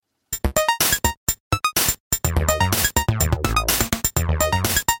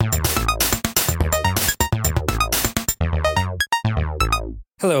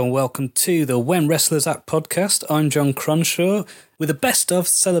Hello and welcome to the When Wrestlers Act podcast. I'm John Cronshaw with a best of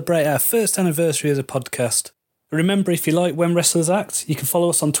to celebrate our first anniversary as a podcast. Remember, if you like When Wrestlers Act, you can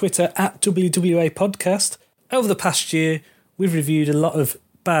follow us on Twitter at WWA Podcast. Over the past year, we've reviewed a lot of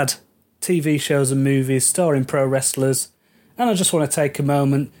bad TV shows and movies starring pro wrestlers, and I just want to take a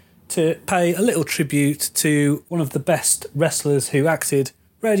moment to pay a little tribute to one of the best wrestlers who acted,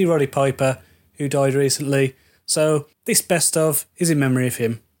 Rowdy Roddy Piper, who died recently. So this best of is in memory of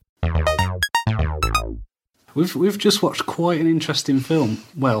him. We've just watched quite an interesting film.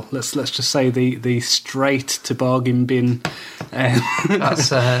 Well, let's just say the straight to bargain bin.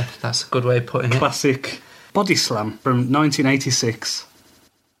 That's a good way of putting it. Classic Body Slam from 1986.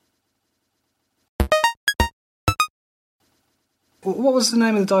 What was the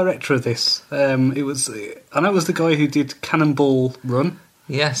name of the director of this? I know it was the guy who did Cannonball Run.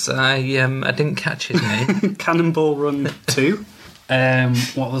 Yes, I didn't catch his name. Cannonball Run 2.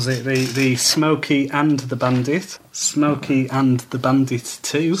 What was it? The Smokey and the Bandit. Smokey and the Bandit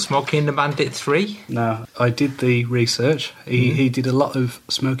 2. Smokey and the Bandit 3? No, I did the research. He did a lot of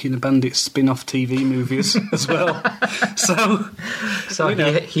Smokey and the Bandit spin-off TV movies as well. So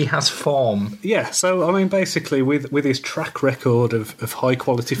he has form. Yeah, so I mean, basically, with his track record of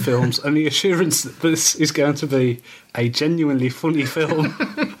high-quality films and the assurance that this is going to be a genuinely funny film,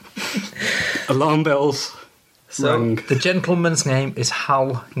 alarm bells. So rang. the gentleman's name is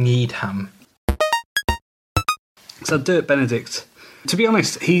Hal Needham. So Dirk Benedict, to be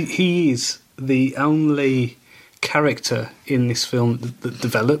honest, he is the only character in this film that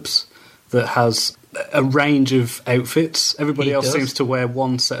develops, that has a range of outfits. Everybody else seems to wear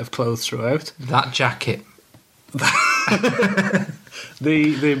one set of clothes throughout. That jacket.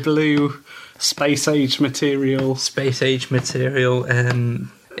 The blue space age material. Space age material.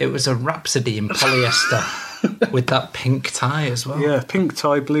 It was a Rhapsody in polyester. With that pink tie as well. Yeah, pink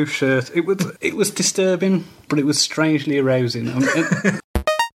tie, blue shirt. It was disturbing, but it was strangely arousing.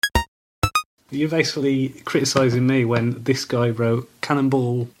 You're basically criticising me when this guy wrote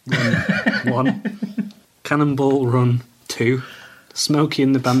Cannonball Run 1, Cannonball Run 2, Smokey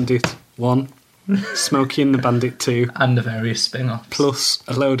and the Bandit 1, Smokey and the Bandit 2. And the various spin-offs. Plus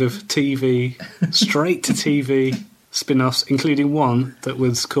a load of TV, straight-to-TV spin-offs, including one that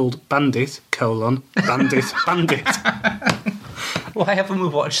was called Bandit, Bandit. Why haven't we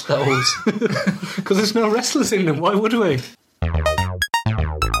watched those? Because there's no wrestlers in them, why would we?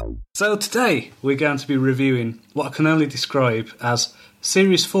 So today we're going to be reviewing what I can only describe as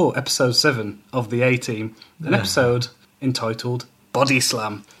Series 4, Episode 7 of the A-Team, an episode entitled Body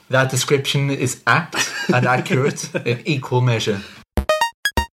Slam. That description is apt and accurate in equal measure.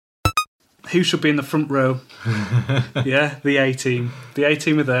 Who should be in the front row? Yeah, the A-Team. The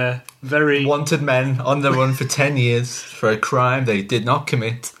A-Team are there. Very wanted men on the run for 10 years for a crime they did not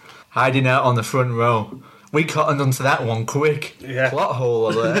commit, hiding out on the front row. We cottoned onto that one quick. Yeah. Plot hole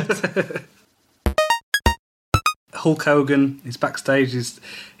alert. Hulk Hogan is backstage.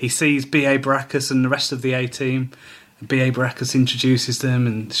 He sees B.A. Baracus and the rest of the A-Team. B.A. Baracus introduces them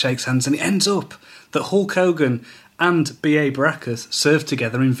and shakes hands, and it ends up that Hulk Hogan and B.A. Baracus served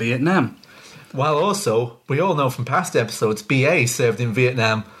together in Vietnam. While also, we all know from past episodes, B.A. served in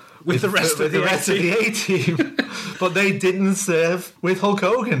Vietnam with the rest of the A-Team. But they didn't serve with Hulk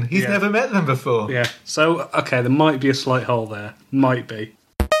Hogan. He's never met them before. Yeah, so, okay, there might be a slight hole there. Might be.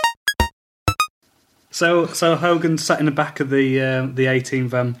 So Hogan sat in the back of the A-Team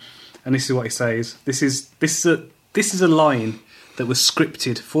van, and this is what he says. This is a line that was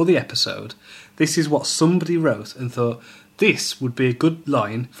scripted for the episode. This is what somebody wrote and thought, this would be a good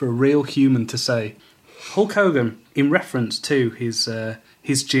line for a real human to say. Hulk Hogan, in reference to his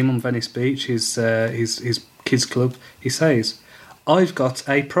gym on Venice Beach, his kids club, he says, "I've got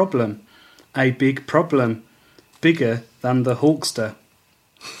a problem, a big problem, bigger than the Hulkster."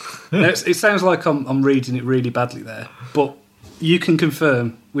 Now, it sounds like I'm reading it really badly there, but you can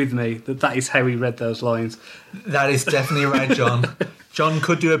confirm with me that is how he read those lines. That is definitely right, John. John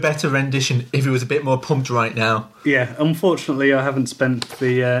could do a better rendition if he was a bit more pumped right now. Yeah, unfortunately I haven't spent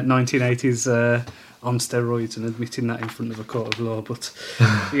the 1980s on steroids and admitting that in front of a court of law, but,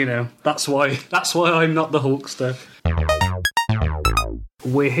 that's why I'm not the Hulkster.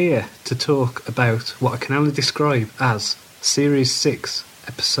 We're here to talk about what I can only describe as Series 6,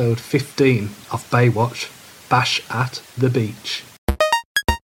 Episode 15 of Baywatch, Bash at the Beach.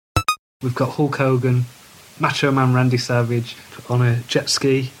 We've got Hulk Hogan, Macho Man Randy Savage on a jet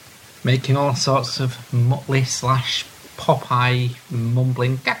ski, making all sorts of Muttley / Popeye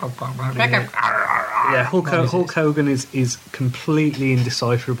mumbling. Yeah, Hulk Hogan is completely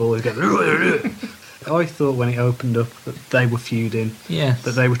indecipherable. I thought when it opened up that they were feuding, Yes.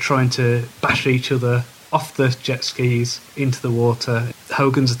 that they were trying to bash each other off the jet skis into the water.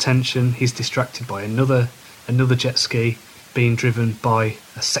 Hogan's attention, he's distracted by another jet ski being driven by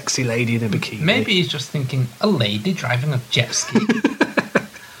a sexy lady in a bikini. Maybe he's just thinking, a lady driving a jet ski.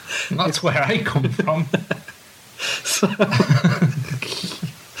 That's where I come from.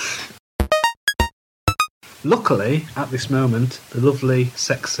 Luckily, at this moment, the lovely,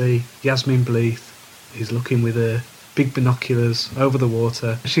 sexy Yasmin Bleeth is looking with her big binoculars over the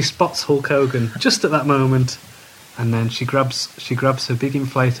water. She spots Hulk Hogan just at that moment, and then she grabs her big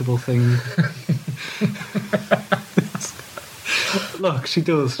inflatable thing. Look, she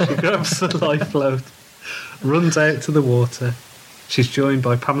does. She grabs the lifeboat, runs out to the water. She's joined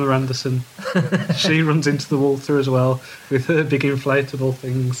by Pamela Anderson. She runs into the water as well with her big inflatable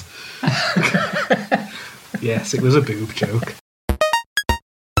things. Yes, it was a boob joke.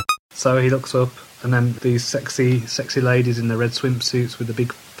 So he looks up, and then these sexy ladies in the red swimsuits with the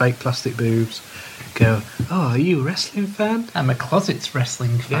big fake plastic boobs go, "Oh, are you a wrestling fan?" I'm a closet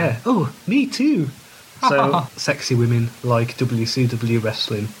wrestling fan. Yeah. Oh, me too. So sexy women like WCW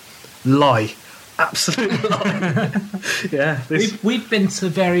wrestling lie. Absolute lie. Yeah. We've been to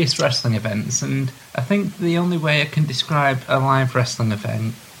various wrestling events, and I think the only way I can describe a live wrestling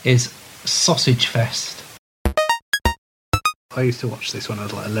event is Sausage Fest. I used to watch this when I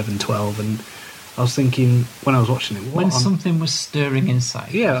was like 11, 12, and I was thinking, when I was watching it, When something was stirring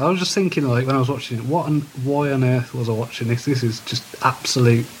inside. Yeah, I was just thinking, like, when I was watching it, why on earth was I watching this? This is just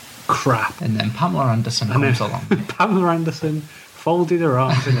absolute crap. And then Pamela Anderson comes along. Pamela Anderson folded her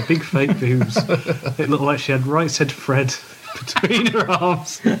arms in a big fake boobs. It looked like she had Right Said Fred between her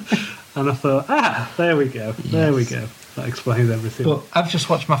arms. And I thought, there we go. Yes. There we go. That explains everything. But I've just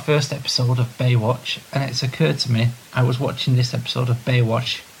watched my first episode of Baywatch, and it's occurred to me I was watching this episode of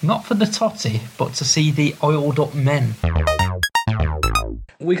Baywatch not for the totty, but to see the oiled up men.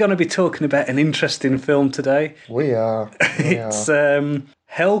 We're going to be talking about an interesting film today. We are. It's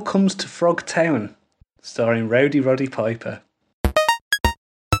Hell Comes to Frogtown, starring Rowdy Roddy Piper.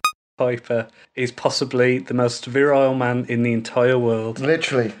 Piper is possibly the most virile man in the entire world.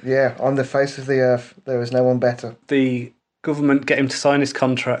 Literally, yeah. On the face of the earth, there is no one better. The government get him to sign his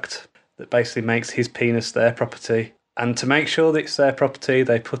contract that basically makes his penis their property. And to make sure that it's their property,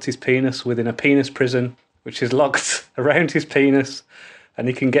 they put his penis within a penis prison, which is locked around his penis, and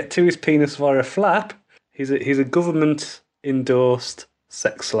he can get to his penis via a flap. He's a government-endorsed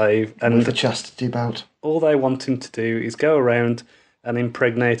sex slave. And with a chastity belt. All they want him to do is go around and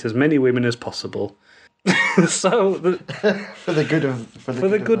impregnate as many women as possible. So for the good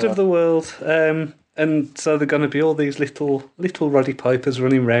of the world. And so they're going to be all these little Roddy Pipers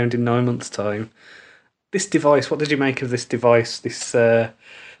running around in 9 months' time. This device, what did you make of this device, this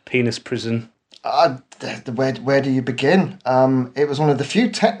penis prison? Where do you begin? It was one of the few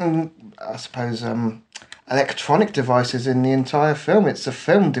electronic devices in the entire film. It's a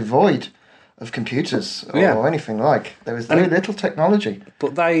film devoid of computers or anything like. There was very little technology.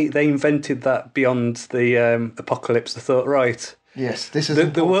 But they invented that beyond the apocalypse. They thought, right, yes, this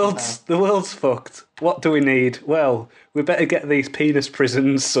is the world's fucked. What do we need? Well, we better get these penis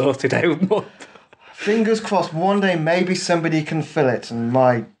prisons sorted out. Fingers crossed, one day maybe somebody can fill it, and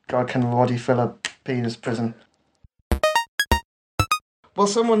my God, can Roddy fill a penis prison? Well,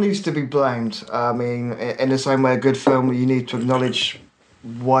 someone needs to be blamed. I mean, in the same way a good film, you need to acknowledge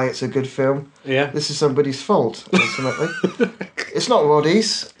why it's a good film. Yeah. This is somebody's fault, ultimately. It's not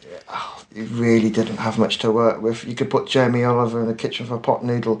Roddy's. He really didn't have much to work with. You could put Jamie Oliver in the kitchen for a pot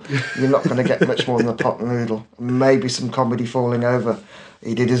noodle. You're not going to get much more than a pot noodle. Maybe some comedy falling over.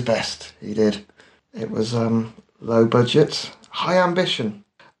 He did his best. He did. It was low budget, high ambition.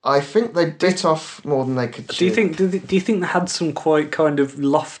 I think they bit off more than they could chew. Do you think they had some quite kind of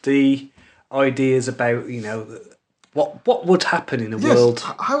lofty ideas about, what would happen in a world?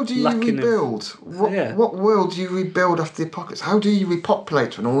 How do you rebuild? What world do you rebuild after the apocalypse? How do you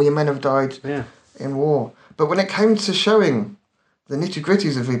repopulate when all your men have died in war? But when it came to showing the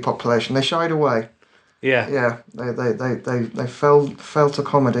nitty-gritties of repopulation, they shied away. Yeah. Yeah, they fell to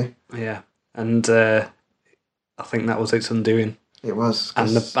comedy. Yeah, and I think that was its undoing. It was. And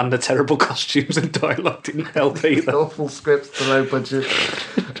the terrible costumes and dialogue didn't help either. The awful scripts, the low budget.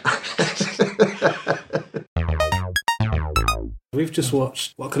 We've just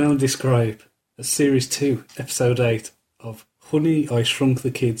watched what can only describe as Series 2, Episode 8 of Honey, I Shrunk the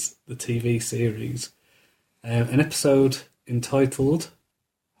Kids, the TV series. An episode entitled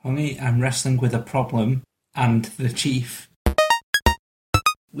Honey, I'm Wrestling with a Problem and the Chief.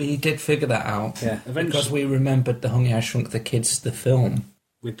 We did figure that out. Yeah, because we remembered the Honey, I Shrunk the Kids, the film.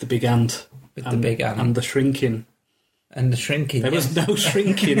 with the big ant. With the big ant. And the shrinking. And the shrinking. There was no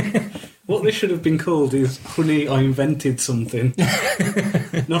shrinking. What this should have been called is Honey, I Invented Something.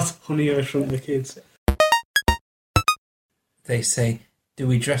 Not Honey, I Shrunk the Kids. They say, do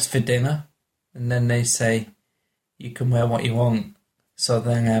we dress for dinner? And then they say, you can wear what you want. So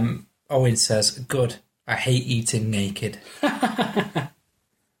then Owen says, good, I hate eating naked.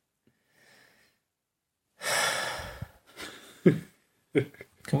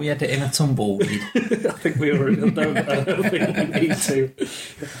 Can we edit in a tumbleweed? I think we already I don't think we need to. I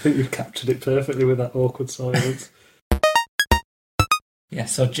think you've captured it perfectly with that awkward silence. Yeah,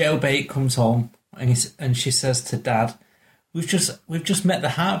 so Jailbait comes home and she says to Dad, We've just met the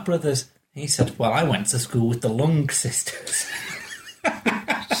Hart brothers. He said, well, I went to school with the Lung sisters.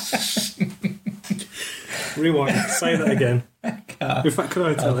 Rewind. Say that again. In fact, can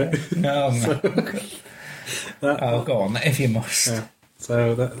I tell it? No. So, go on, if you must. Yeah.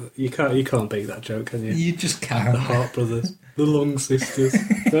 So that, you can't beat that joke, can you? You just can't. The Hart brothers, the Lung sisters.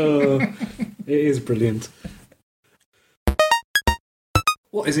 Oh, it is brilliant.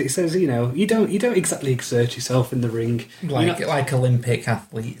 What is it? It says, you don't exactly exert yourself in the ring, like Olympic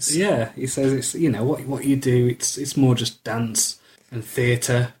athletes. Yeah, he says it's what you do. It's more just dance and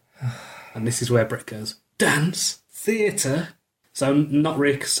theatre, and this is where Brett goes, dance, theatre. So not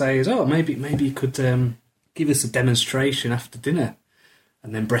Rick says, oh, maybe you could give us a demonstration after dinner,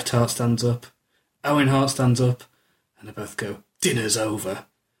 and then Bret Hart stands up, Owen Hart stands up, and they both go, dinner's over.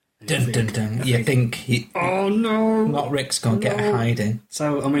 Dun, dun, dun. You think he... Oh, no! Not Rick's going to get hiding.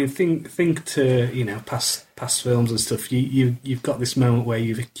 So, I mean, think to, past films and stuff. You've got this moment where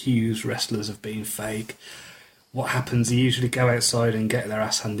you've accused wrestlers of being fake. What happens? You usually go outside and get their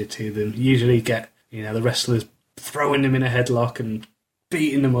ass handed to them. You usually get, the wrestlers throwing them in a headlock and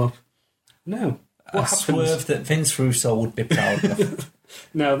beating them up. No. What happens? Swerve that Vince Russo would be proud of.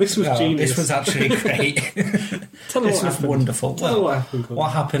 No, this was genius. This was actually great. This was wonderful. Tell what happened.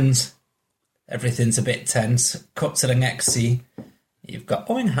 What happens? Everything's a bit tense. Cut to the next scene. You've got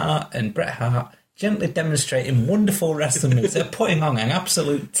Owen Hart and Bret Hart gently demonstrating wonderful wrestling moves. They're putting on an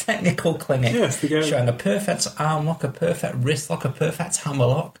absolute technical clinic. Yes, showing a perfect arm lock, a perfect wrist lock, a perfect hammer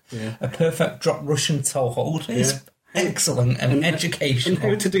lock, a perfect drop Russian toe hold. It's excellent and educational.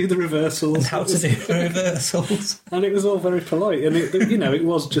 And how to do the reversals. And it was all very polite. And, it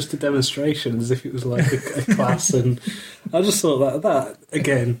was just a demonstration, as if it was like a class. And I just thought that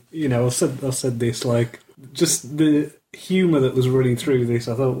again, I've said this, like, just the humour that was running through this,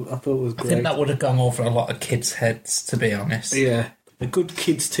 I thought was great. I think that would have gone over a lot of kids' heads, to be honest. Yeah. A good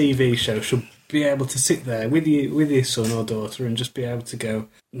kids' TV show should be able to sit there with your son or daughter and just be able to go,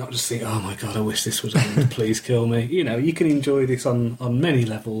 not just think, oh my God, I wish this was on, please kill me. You can enjoy this on many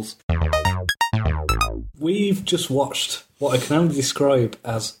levels. We've just watched what I can only describe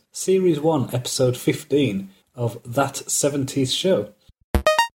as Series 1, Episode 15 of That 70s Show.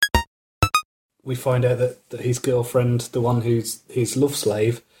 We find out that his girlfriend, the one who's his love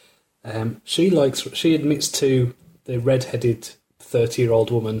slave, she admits to the red-headed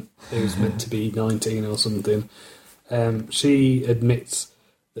 30-year-old woman who's meant to be 19 or something. She admits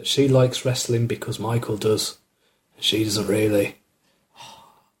that she likes wrestling because Michael does. She doesn't really.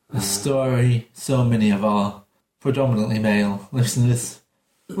 A story so many of our predominantly male listeners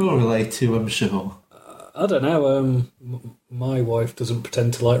will relate to, I'm sure. I don't know. My wife doesn't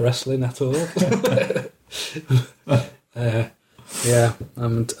pretend to like wrestling at all. Yeah,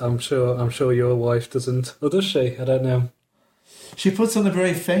 and I'm sure your wife doesn't. Or does she? I don't know. She puts on a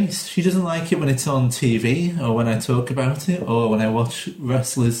brave face. She doesn't like it when it's on TV or when I talk about it or when I watch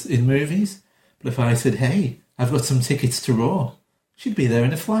wrestlers in movies. But if I said, hey, I've got some tickets to Raw, she'd be there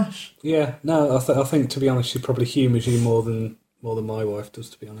in a flash. Yeah, no, I think, to be honest, she probably humours you more than my wife does,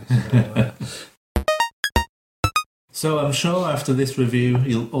 to be honest. So I'm sure after this review,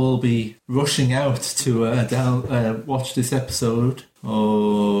 you'll all be rushing out to watch this episode,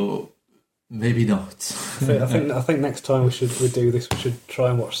 or maybe not. I think next time we do this, we should try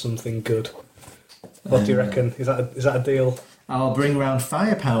and watch something good. What do you reckon? Is that a deal? I'll bring round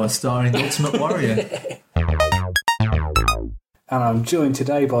Firepower starring Ultimate Warrior. And I'm joined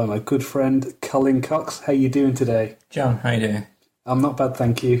today by my good friend Colin Cox. How you doing today? John, how you doing? I'm not bad,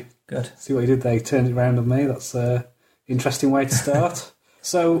 thank you. Good. See what you did there? You turned it around on me. That's interesting way to start.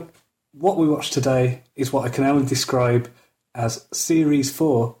 So, what we watched today is what I can only describe as Series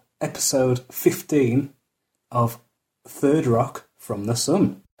 4, Episode 15 of Third Rock from the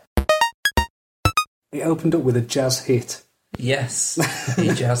Sun. It opened up with a jazz hit. Yes,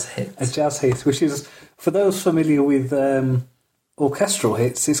 a jazz hit. A jazz hit, which is, for those familiar with orchestral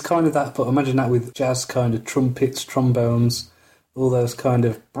hits, it's kind of that, but imagine that with jazz kind of trumpets, trombones, all those kind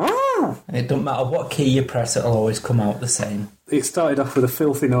of... And it doesn't matter what key you press, it'll always come out the same. It started off with a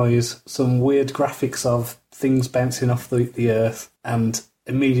filthy noise, some weird graphics of things bouncing off the earth, and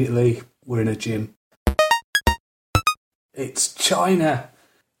immediately we're in a gym. It's China!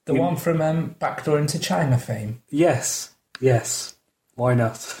 The one from Backdoor into China fame. Yes. Why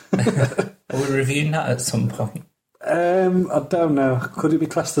not? Are we reviewing that at some point? I don't know. Could it be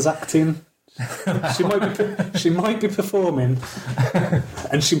classed as acting? She might be performing,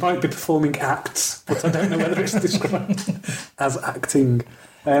 and she might be performing acts, but I don't know whether it's described as acting.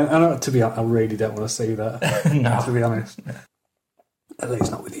 And to be honest, I really don't want to see that. No. To be honest, at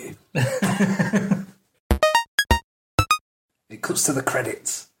least not with you. It cuts to the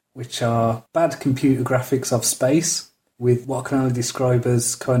credits, which are bad computer graphics of space with what can only describe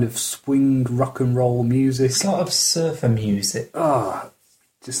as kind of swing rock and roll music. Sort of surfer music.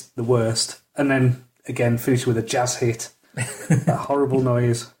 Just the worst. And then, again, finish with a jazz hit. That horrible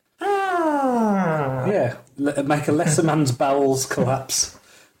noise. Yeah, make a lesser man's bowels collapse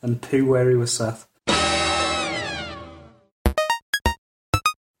and poo where he was sat.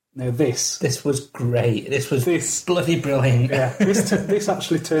 Now This was great. This was bloody brilliant. Yeah, this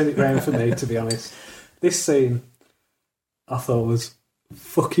actually turned it round for me, to be honest. This scene, I thought was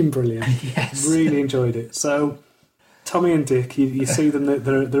fucking brilliant. Yes. Really enjoyed it. So, Tommy and Dick, you see them,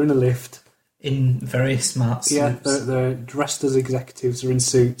 they're in a lift. In very smart suits. Yeah, they're dressed as executives, they're in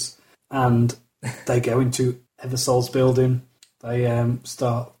suits, and they go into Eversol's building. They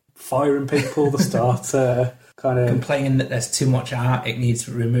start firing people, they start kind of... complaining that there's too much art, it needs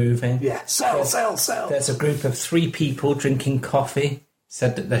removing. Yeah, sell! There's a group of 3 people drinking coffee.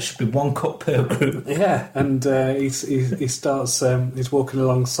 Said that there should be 1 cup per group. Yeah, and he starts, he's walking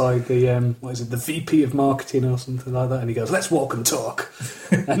alongside the, the VP of marketing or something like that, and he goes, let's walk and talk.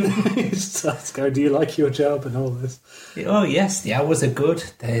 And he starts going, do you like your job and all this? Oh, yes, the hours are good.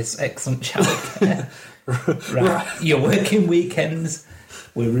 There's excellent childcare. Right, you're working weekends,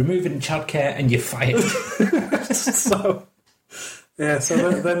 we're removing childcare, and you're fired. So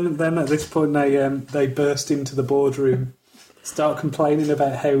then at this point they burst into the boardroom, start complaining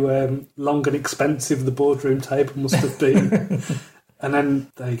about how long and expensive the boardroom table must have been. And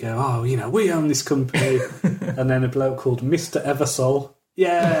then they go, oh, we own this company. And then a bloke called Mr. Eversol.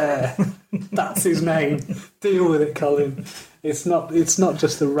 Yeah, that's his name. Deal with it, Colin. It's not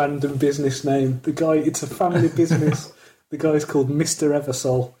just a random business name. It's a family business. The guy's called Mr.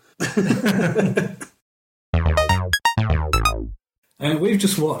 Eversol. And we've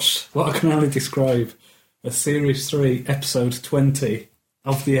just watched what I can only describe as Series 3, Episode 20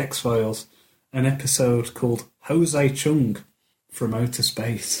 of The X-Files, an episode called Jose Chung from Outer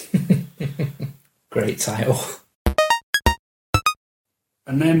Space. Great title.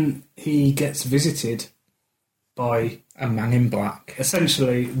 And then he gets visited by... a man in black.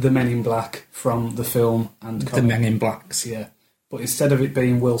 Essentially, the Men in Black from the film and The Men in Blacks. Yeah. But instead of it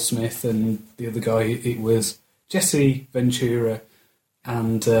being Will Smith and the other guy, it was Jesse Ventura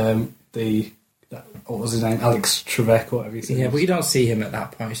and what was his name? Alex Trebek, whatever he said. Yeah, but you don't see him at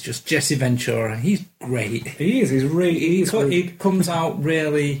that point. It's just Jesse Ventura. He's great. He is. He comes out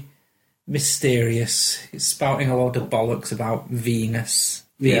really mysterious. He's spouting a lot of bollocks about Venus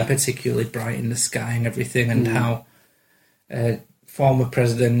being particularly bright in the sky and everything, and how former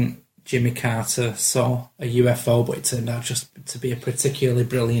President Jimmy Carter saw a UFO, but it turned out just to be a particularly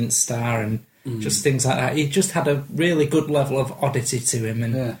brilliant star, and just things like that. He just had a really good level of oddity to him,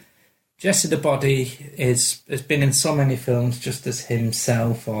 and Jesse the Body has been in so many films just as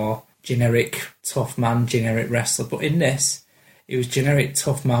himself, or generic tough man, generic wrestler, but in this, he was generic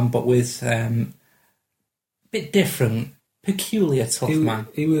tough man, but with a bit different, peculiar tough man.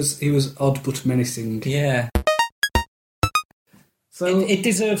 He was odd but menacing. Yeah. So it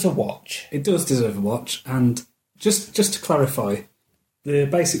deserves a watch. It does deserve a watch, and just to clarify, the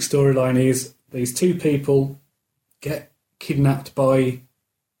basic storyline is these 2 people get kidnapped by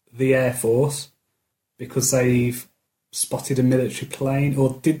the Air Force because they've spotted a military plane,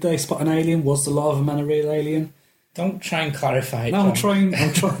 or did they spot an alien? Was the Lava Man a real alien? Don't try and clarify it. No, I'm trying.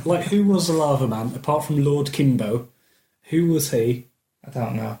 Like, who was the Lava Man apart from Lord Kimbo? Who was he? I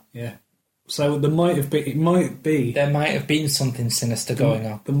don't know. Yeah. So there might have been. It might be. There might have been something sinister going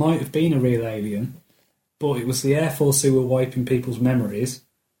on. There might have been a real alien, but it was the Air Force who were wiping people's memories,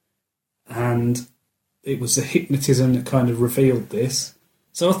 and it was the hypnotism that kind of revealed this.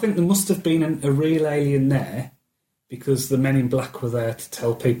 So I think there must have been a real alien there, because the Men in Black were there to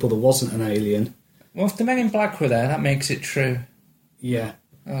tell people there wasn't an alien. Well, if the Men in Black were there, that makes it true. Yeah.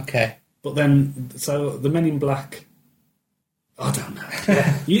 Okay. But then, so the Men in Black I don't know.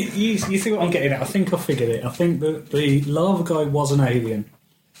 Yeah. you see what I'm getting at? I think I figured it. I think that the lava guy was an alien.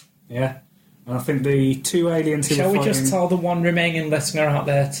 Yeah. And I think the two aliens who Shall were we fighting... just tell the one remaining listener out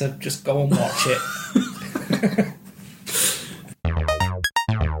there to just go and watch it?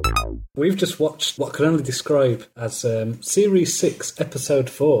 We've just watched what I can only describe as Series 6, Episode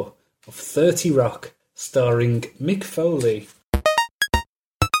 4 of 30 Rock, starring Mick Foley.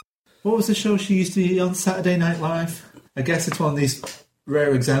 What was the show she used to be on Saturday Night Live? I guess it's one of these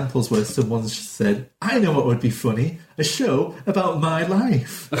rare examples where someone's said, I know what would be funny, a show about my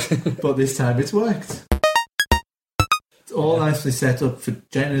life. But this time it's worked. It's all nicely set up for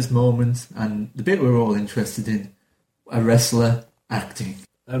Jenna's moment and the bit we're all interested in, a wrestler acting.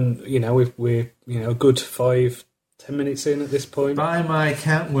 And, we're a good 5-10 minutes in at this point. By my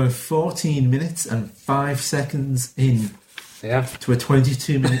count, we're 14 minutes and 5 seconds in Yeah. to a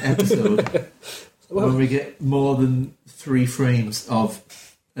 22-minute episode. When we get more than 3 frames of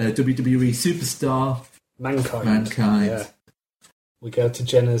WWE superstar Mankind. Yeah. We go to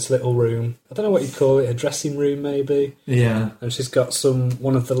Jenna's little room. I don't know what you'd call it, a dressing room maybe. Yeah. And she's got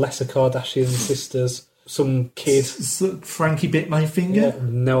one of the lesser Kardashian sisters, some kid. Frankie bit my finger. Yeah,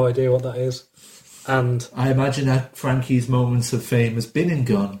 no idea what that is. And I imagine that Frankie's moments of fame has been and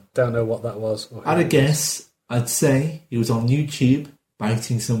gone. don't know what that was. At a guess, I'd say he was on YouTube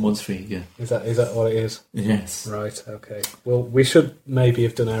biting someone's finger. Is that what it is? Yes. Right, okay. Well, we should maybe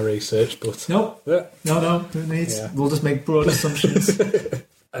have done our research, but... Nope. Yeah. No, who needs? Yeah. We'll just make broad assumptions.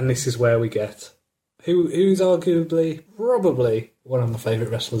 And this is where we get who's arguably, probably, one of my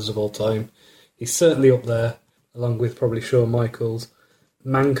favourite wrestlers of all time. He's certainly up there, along with probably Shawn Michaels,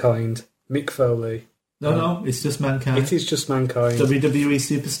 Mankind, Mick Foley. No, it's just Mankind. It is just Mankind. WWE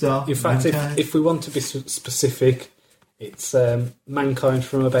superstar. In fact, if we want to be specific, it's Mankind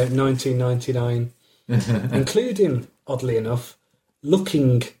from about 1999, including, oddly enough,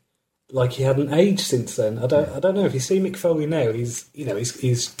 looking like he hadn't aged since then. I don't know if you see Mick Foley now. He's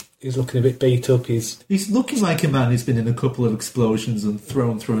looking a bit beat up. He's looking like a man who's been in a couple of explosions and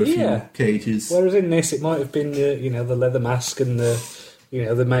thrown through a few cages. Whereas in this, it might have been the leather mask and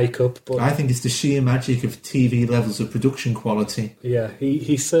the makeup. But I think it's the sheer magic of TV levels of production quality. yeah,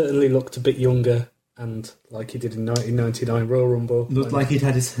 he certainly looked a bit younger, and like he did in 1999 Royal Rumble. Looked like he'd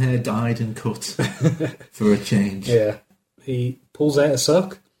had his hair dyed and cut for a change. Yeah, he pulls out a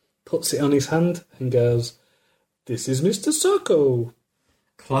sock, puts it on his hand, and goes, "This is Mr. Socko."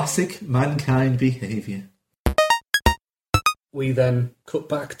 Classic Mankind behaviour. We then cut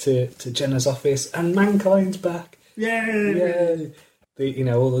back to Jenna's office, and Mankind's back. Yay!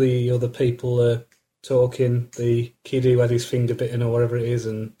 Yeah, all the other people are talking. The kid who had his finger bitten or whatever it is,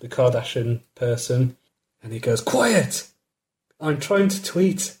 and the Kardashian person. And he goes, "Quiet! I'm trying to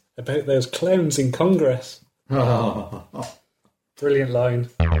tweet about those clowns in Congress." Oh. Brilliant line.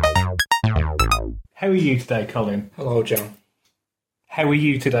 How are you today, Colin? Hello, John. How are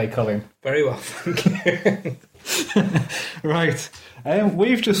you today, Colin? Very well, thank you. Right.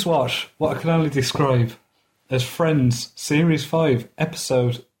 We've just watched what I can only describe as Friends Series 5,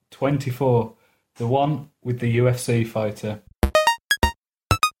 Episode 24, the one with the UFC fighter.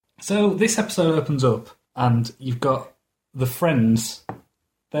 So this episode opens up, and you've got the friends.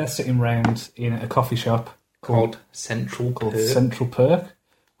 They're sitting round in a coffee shop Called Central Perk,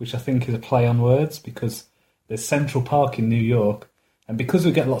 which I think is a play on words because there's Central Park in New York, and because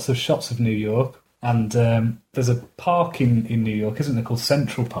we get lots of shots of New York, and there's a park in New York, isn't there, called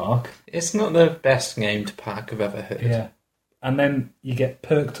Central Park? It's not the best named park I've ever heard. Yeah. And then you get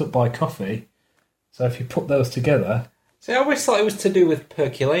perked up by coffee. So if you put those together... See, I always thought it was to do with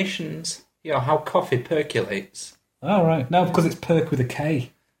percolations. You know, how coffee percolates. Oh, right. No, because it's perk with a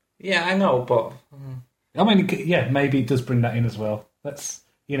K. Yeah, I know, but... I mean, yeah, maybe it does bring that in as well. That's,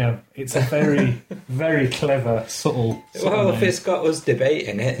 it's a very, very clever, subtle Well, if name. it's got us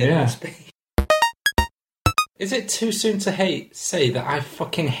debating it, it Yeah. must be. Is it too soon to say that I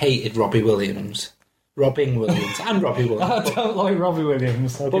fucking hated Robbie Williams? Robin Williams and Robbie Williams. I don't like Robbie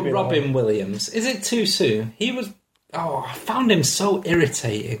Williams. But Robin Williams, is it too soon? He was... Oh, I found him so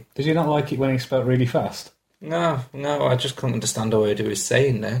irritating. Did you not like it when he spoke really fast? No, I just couldn't understand a word he was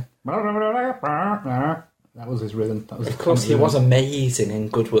saying there. That was his rhythm. That was Of course, he was amazing in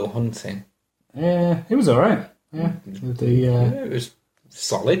Good Will Hunting. Yeah, he was alright. Yeah. It was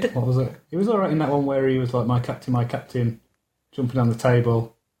solid. What was it? He was alright in that one where he was like, my captain, jumping on the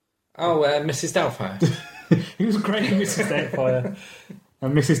table. Oh, Mrs. Doubtfire. He was great in Mrs. Doubtfire.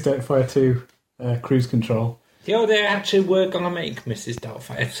 And Mrs. Doubtfire 2, Cruise Control. You know, they actually were going to make Mrs.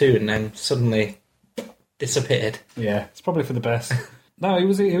 Doubtfire 2 and then suddenly disappeared. Yeah, it's probably for the best. No, he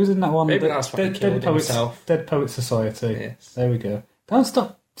was in that one. Maybe that's why he killed himself. Dead Poets Society. Yes. There we go. Don't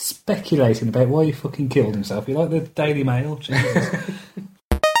stop speculating about why he fucking killed himself. You like the Daily Mail? Jesus.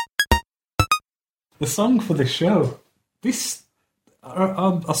 The song for this show. This,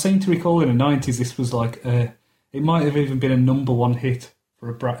 I seem to recall in the 90s, this was like, it might have even been a number one hit for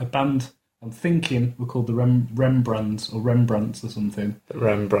a band. I'm thinking we're called the Rembrandts or something. The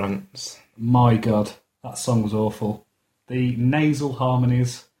Rembrandts. My God, that song was awful. The nasal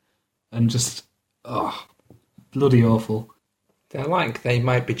harmonies and just, bloody awful. They're like They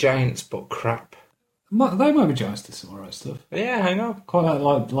Might Be Giants, but crap. They Might Be Giants did some alright stuff. Yeah, I know. Quite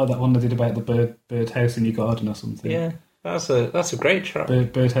like that one I did about the birdhouse in your garden or something. Yeah, that's a great track.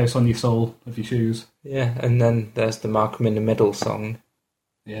 Birdhouse on your sole of your shoes. Yeah, and then there's the Malcolm in the Middle song.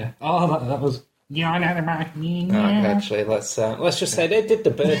 Yeah. Oh, that was. Actually, let's just say they did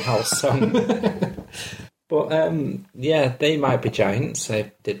the Birdhouse song. But yeah, They Might Be Giants.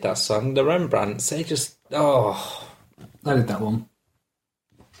 They did that song. The Rembrandts. They just They did that one.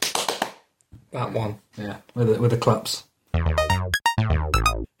 That one. Yeah, with the claps.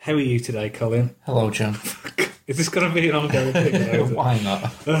 How are you today, Colin? Hello, John. Is this going to be an ongoing thing? Why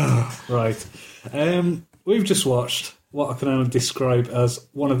not? Right. We've just watched what I can only describe as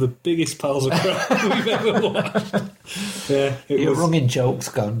one of the biggest piles of crap we've ever watched. Yeah, You're wrong in jokes,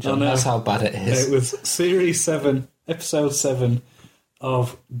 gone, John. That's how bad it is. It was Series 7, Episode 7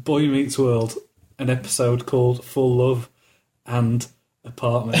 of Boy Meets World, an episode called Full Love and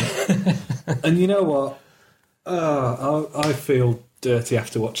Apartment. And you know what? I feel dirty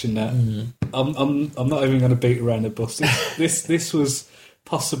after watching that. I'm not even going to beat around the bush. This was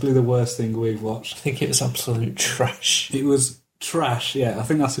possibly the worst thing we've watched. I think it was absolute trash. It was trash, yeah. I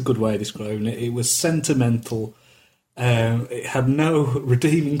think that's a good way of describing it. It was sentimental. It had no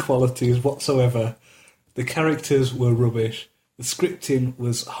redeeming qualities whatsoever. The characters were rubbish. The scripting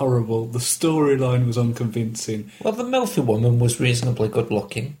was horrible. The storyline was unconvincing. Well, the Melfi woman was reasonably good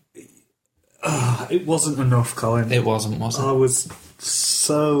looking. It wasn't enough, Colin. It wasn't, was it? I was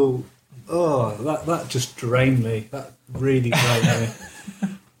so... that just drained me. That really drained me.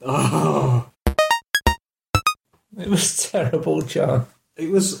 It was terrible, John. It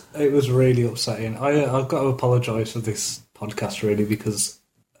was really upsetting. I've got to apologise for this podcast, really, because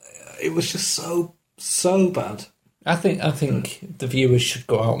it was just so bad. I think the viewers should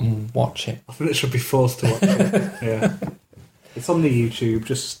go out and watch it. I think it should be forced to watch it. Yeah, it's on the YouTube.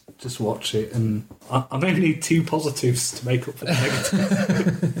 Just watch it, and I only need 2 positives to make up for the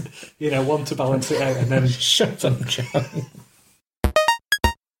negatives. One to balance it out, and then Shut up, John.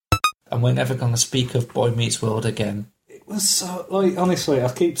 And we're never going to speak of Boy Meets World again. It was so, honestly, I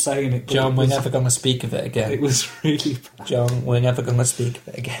keep saying it. John, we're never going to speak of it again. It was really bad. John, we're never going to speak of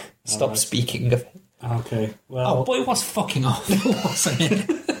it again. Stop speaking of it. Okay, well... Oh, boy, it was fucking awful, wasn't it?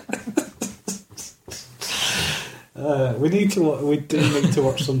 We do need to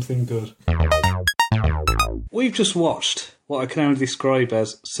watch something good. We've just watched what I can only describe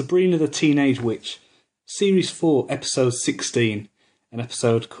as Sabrina the Teenage Witch, Series 4, Episode 16, an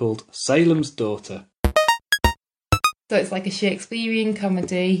episode called Salem's Daughter. So it's like a Shakespearean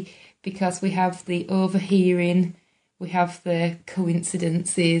comedy because we have the overhearing, we have the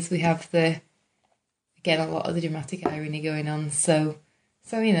coincidences, we have again, a lot of the dramatic irony going on. So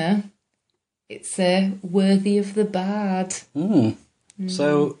it's worthy of the bad.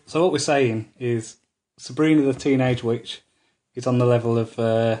 So what we're saying is Sabrina the Teenage Witch is on the level of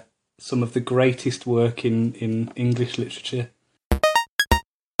some of the greatest work in English literature.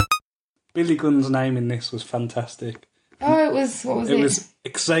 Billy Gunn's name in this was fantastic. Oh, it was, what was it? It was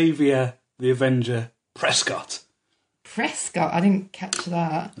Xavier the Avenger Prescott. Prescott? I didn't catch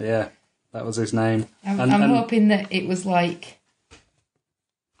that. Yeah, that was his name. I'm hoping that it was like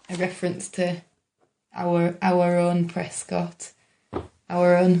a reference to our own Prescott.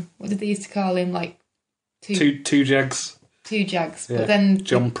 Our own, what did they used to call him? Like two Jags. 2 Jags. Yeah. But then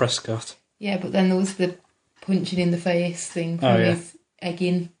John Prescott. Yeah, but then there was the punching in the face thing from his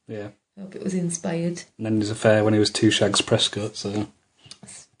egging. Yeah. I hope it was inspired. And then his affair when he was 2 Shags Prescott, so...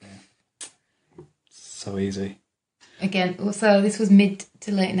 Yeah. So easy. Again, so this was mid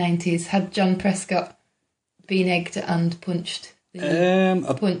to late 90s. Had John Prescott been egged and punched?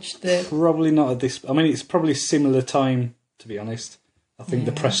 Probably not at this... I mean, it's probably similar time, to be honest. I think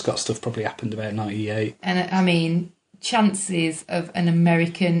the Prescott stuff probably happened about 98. And, I mean, chances of an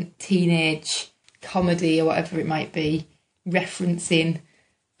American teenage comedy or whatever it might be referencing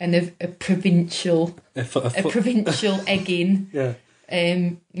a provincial egging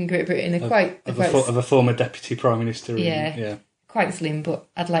in Great Britain are quite of a former deputy prime minister. Yeah, quite slim. But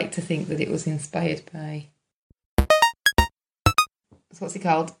I'd like to think that it was inspired by. what's he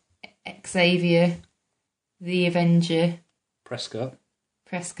called? Xavier, the Avenger, Prescott.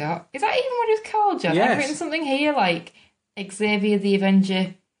 Is that even what he was called, John? Yes. I've written something here like Xavier, the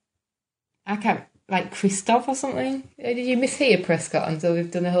Avenger. I can't, like Christoph or something. Did you mishear Prescott until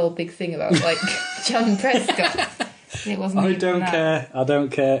we've done a whole big thing about like John Prescott? It wasn't. I even don't that. care. I don't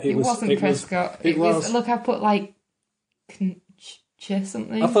care. It wasn't Prescott. It was. Look, I put like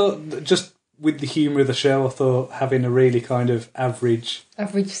something. I thought that just with the humour of the show, I thought having a really kind of average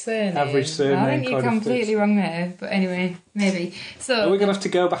surname. I think you're kind of completely fits. wrong there. But anyway, maybe. So Are we going to have to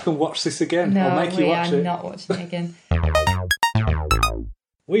go back and watch this again? no, I'll make you we watch are it. not watching it again.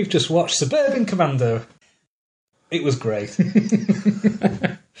 We've just watched Suburban Commando. It was great.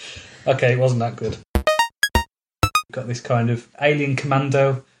 Okay, it wasn't that good. Got this kind of alien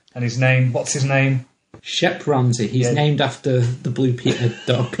commando, and his name. What's his name? Shep Ramsey. He's Yeah. named after the Blue Peter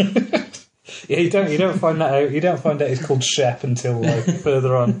dog. Yeah, you don't find that out. You don't find out he's called Shep until like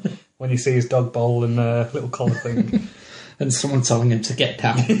further on when you see his dog bowl and little collar thing. And someone telling him to get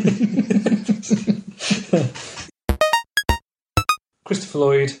down. Christopher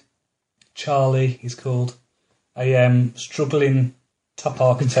Lloyd, Charlie, he's called, a struggling top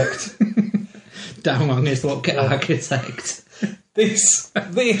architect. Down on his luck, architect. This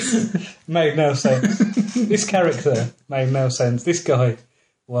made no sense. This character made no sense. This guy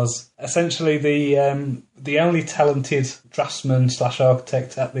was essentially the only talented draftsman /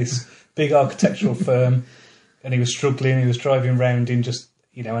 architect at this big architectural firm, and he was struggling. He was driving around in just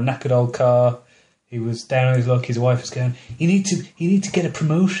a knackered old car. He was down on his luck. His wife was going, "You need to get a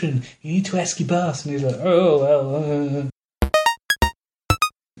promotion. You need to ask your boss." And he's like, "Oh well."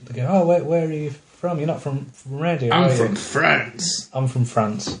 They go, "Oh, where are you from? You're not from around here, are I'm you?" from France. I'm from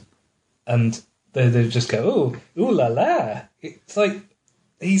France. And they just go, "Oh, ooh la la." It's like,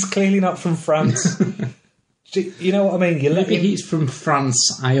 he's clearly not from France. You know what I mean? You let Maybe him, he's from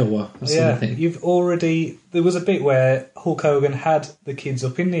France, Iowa, or yeah, something. there was a bit where Hulk Hogan had the kids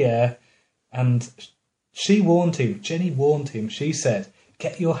up in the air, and Jenny warned him, she said,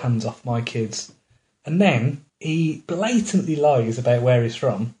 "Get your hands off my kids." And then he blatantly lies about where he's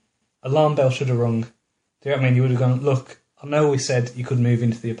from. Alarm bell should have rung. Do you know what I mean? You would have gone, "Look, I know we said you could move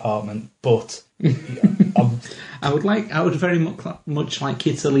into the apartment, but I would very much like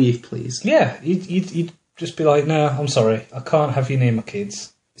you to leave, please. yeah, you'd just be like, "No, I'm sorry, I can't have you near my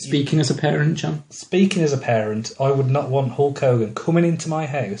kids." Speaking as a parent, John. Speaking as a parent, I would not want Hulk Hogan coming into my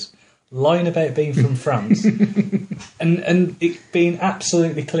house, lying about being from France, and it being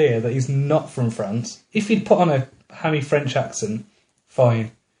absolutely clear that he's not from France. If he'd put on a hammy French accent,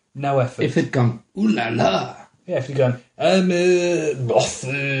 fine, no effort. If it'd gone, ooh la la. Yeah, if you're going, "I'm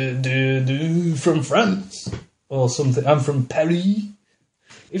from France," or something, "I'm from Paris."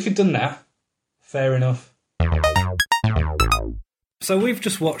 If you'd done that, fair enough. So we've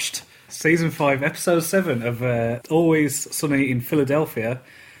just watched Season 5, Episode 7 of Always Sunny in Philadelphia.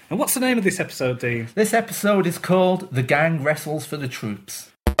 And what's the name of this episode, Dean? This episode is called The Gang Wrestles for the Troops.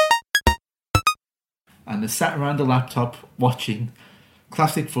 And they sat around the laptop watching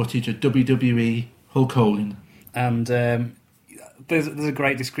classic footage of WWE Hulk Hogan. And there's a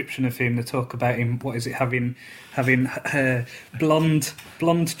great description of him. They talk about him, what is it, having blonde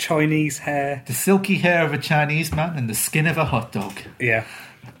Chinese hair. The silky hair of a Chinese man and the skin of a hot dog. Yeah.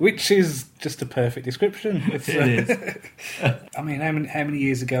 Which is just a perfect description. It's, It is. I mean, how many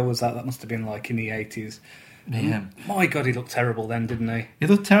years ago was that? That must have been like in the 80s. Yeah. My God, he looked terrible then, didn't he? He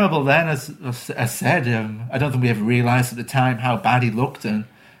looked terrible then, as I said. I don't think we ever realised at the time how bad he looked, and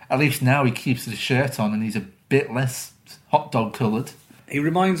at least now he keeps the shirt on and he's a bit less hot dog coloured. He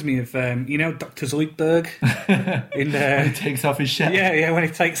reminds me of, Dr. Zoidberg. When he takes off his shell. Yeah, when he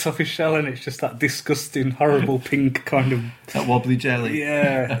takes off his shell and it's just that disgusting, horrible pink kind of... That wobbly jelly.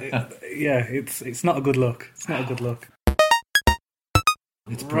 Yeah, it's not a good look. It's not a good look.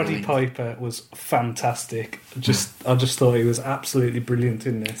 It's Roddy brilliant. Piper was fantastic. I just thought he was absolutely brilliant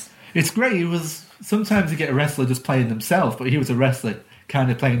in this. It's great. He was... Sometimes you get a wrestler just playing himself, but he was a wrestler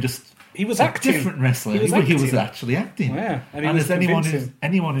kind of playing just... He was a acting. different wrestler. He was He was acting. actually acting. Yeah, and he and was as convincing.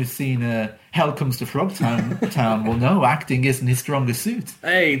 anyone who's seen Hell Comes to Frogtown will know, acting isn't his strongest suit.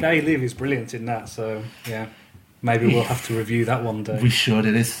 Hey, They Live is brilliant in that, so yeah. Maybe we'll have to review that one day. We should.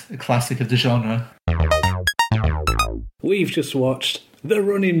 It is a classic of the genre. We've just watched The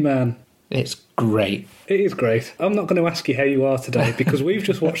Running Man. It's great. It is great. I'm not going to ask you how you are today because we've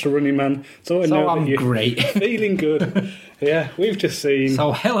just watched The Running Man, so I know I'm that you're great. feeling good. Yeah, we've just seen...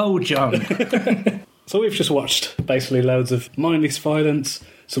 So, hello, John. So we've just watched basically loads of mindless violence,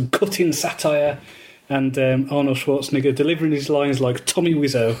 some cutting satire, and Arnold Schwarzenegger delivering his lines like Tommy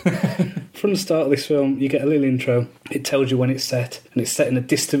Wiseau. From the start of this film, you get a little intro. It tells you when it's set, and it's set in a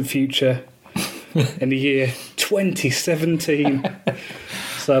distant future in the year 2017.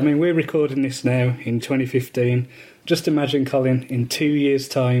 So, I mean, we're recording this now in 2015. Just imagine, Colin, in 2 years'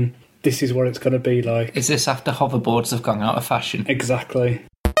 time, this is what it's going to be like. Is this after hoverboards have gone out of fashion? Exactly.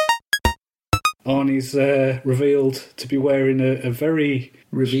 Arnie's revealed to be wearing a very...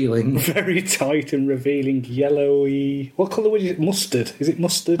 Revealing. Very tight and revealing yellowy... What colour was it? Mustard? Is it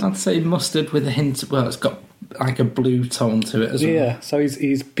mustard? I'd say mustard with a hint... Well, it's got like a blue tone to it as well. Yeah, so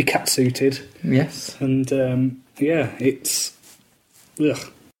he's Picat-suited. Yes. And, it's... Ugh.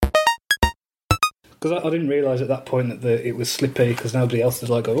 Because I didn't realise at that point that it was slippy, because nobody else was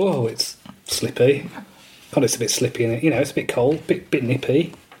like, oh, it's slippy. God, it's a bit slippy in it. You know, it's a bit cold, bit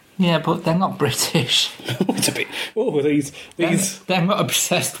nippy. Yeah, but they're not British. It's a bit... Oh, these... They're not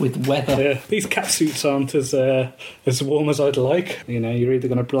obsessed with weather. Yeah, these catsuits aren't as warm as I'd like. You know, you're either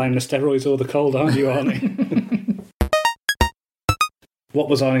going to blame the steroids or the cold, aren't you, Arnie? What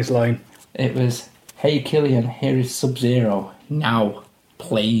was Arnie's line? It was, hey Killian, here is Sub-Zero. Now,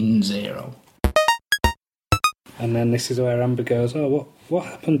 plain zero. And then this is where Amber goes, oh, what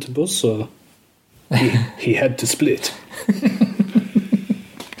happened to Buzzsaw? He had to split.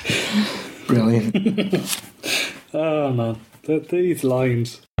 Brilliant. Oh, man. These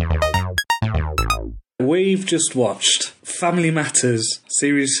lines. We've just watched Family Matters,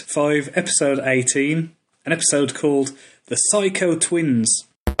 Series 5, Episode 18, an episode called The Psycho Twins.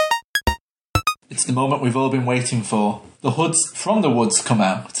 It's the moment we've all been waiting for. The Hoods from the Woods come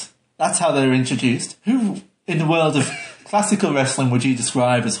out. That's how they're introduced. Who, in the world of classical wrestling, would you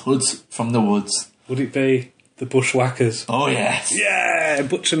describe as Hoods from the Woods? Would it be the Bushwhackers? Oh, yes. Yeah,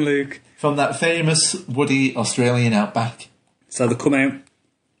 Butch and Luke. From that famous woody Australian outback. So they come out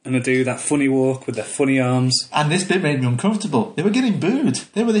and they do that funny walk with their funny arms. And this bit made me uncomfortable. They were getting booed.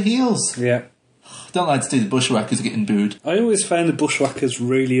 They were the heels. Yeah. I don't like to see the Bushwhackers getting booed. I always found the Bushwhackers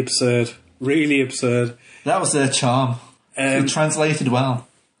really absurd. Really absurd. That was their charm. It translated well.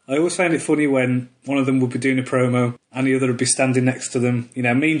 I always found it funny when one of them would be doing a promo and the other would be standing next to them. You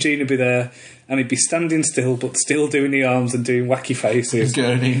know, Mean Gene would be there and he'd be standing still but still doing the arms and doing wacky faces.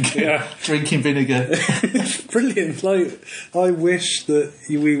 Gurning. Yeah. Drinking vinegar. Brilliant. Like, I wish that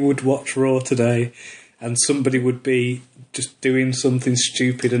we would watch Raw today and somebody would be just doing something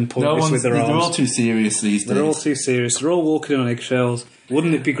stupid and pointless with their arms. They're all too serious these days. They're all too serious. They're all walking on eggshells.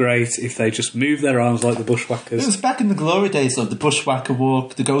 Wouldn't it be great if they just moved their arms like the Bushwhackers? It was back in the glory days of the Bushwhacker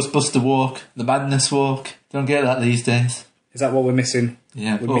walk, the Ghostbuster walk, the Madness walk. Don't get that these days. Is that what we're missing?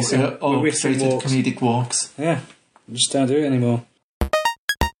 Yeah, we're missing orchestrated walks. comedic walks. Yeah, we just don't do it anymore.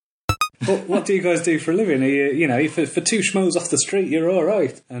 What do you guys do for a living? Are you for two schmoes off the street, you're all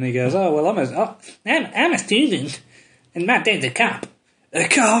right. And he goes, oh, well, I'm a student, and my dad's a cop. A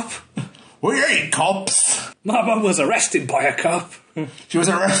cop? We ain't cops. My mum was arrested by a cop. She was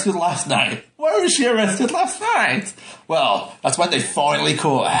arrested last night. Where was she arrested last night? Well, that's when they finally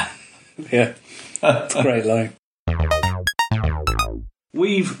caught her. Yeah, that's a great line.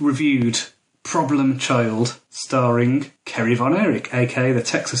 We've reviewed Problem Child, starring Kerry Von Erich, aka the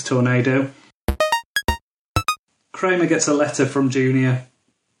Texas Tornado. Kramer gets a letter from Junior,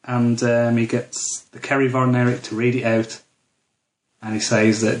 and he gets the Kerry Von Erich to read it out. And he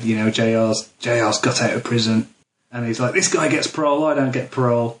says that, JR's got out of prison. And he's like, this guy gets parole, I don't get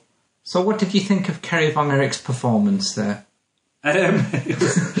parole. So what did you think of Kerry Von Erich's performance there? It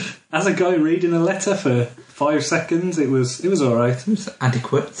was, as a guy reading a letter for 5 seconds, it was all right. It was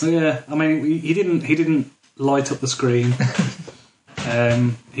adequate. So yeah, I mean, he didn't light up the screen.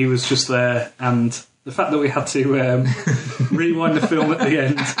 He was just there, and the fact that we had to rewind the film at the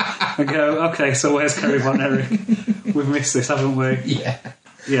end and go, okay, so where's Kerry Von Erich? We've missed this, haven't we? Yeah.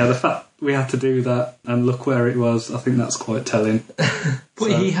 Yeah, the fact we had to do that and look where it was, I think that's quite telling.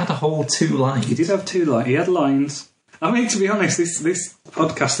 But he had a whole 2 lines. He did have 2 lines. He had lines. I mean, to be honest, this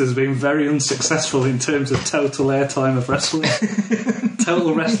podcast has been very unsuccessful in terms of total airtime of wrestling.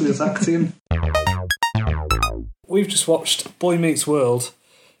 Total wrestlers acting. We've just watched Boy Meets World,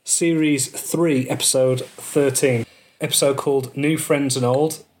 Series 3, Episode 13. Episode called New Friends and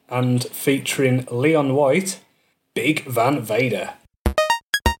Old, and featuring Leon White, Big Van Vader.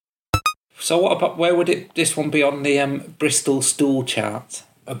 So what about, where would this one be on the Bristol stool chart?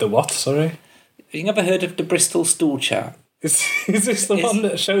 The what, sorry? You never heard of the Bristol stool chart? Is this the one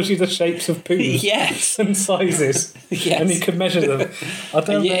that shows you the shapes of poos? Yes. And sizes? Yes. And you can measure them? I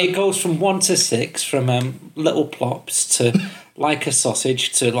don't know. It goes from 1 to 6, from little plops to like a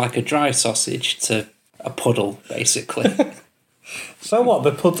sausage to like a dry sausage to a puddle, basically. So what?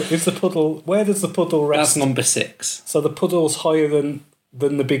 The puddle is the puddle. Where does the puddle rest? That's number 6. So the puddle's higher than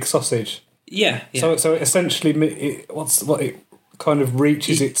the big sausage. Yeah. So it essentially it kind of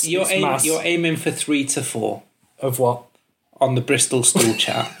reaches its mass. You're aiming for 3 to 4 of what? on the Bristol stool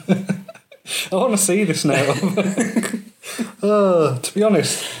chart. I want to see this now. To be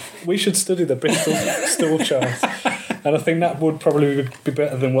honest, we should study the Bristol stool chart, and I think that would probably be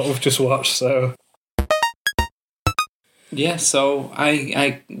better than what we've just watched. So, Yeah, so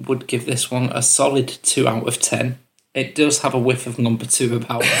I would give this one a solid 2 out of 10. It does have a whiff of number 2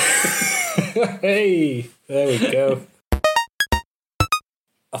 about it. hey, there we go.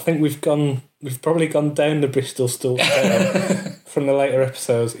 I think we've probably gone down the Bristol stool scale from the later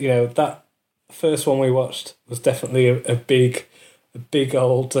episodes. You know, that first one we watched was definitely a big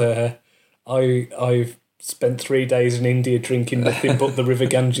old. I've spent 3 days in India drinking nothing but the River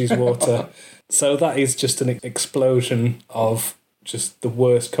Ganges water. So that is just an explosion of just the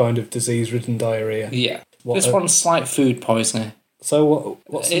worst kind of disease-ridden diarrhea. Yeah. This one's slight food poisoning. So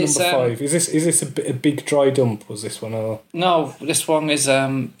what's number 5? Is this a big dry dump? Was this one or no? This one is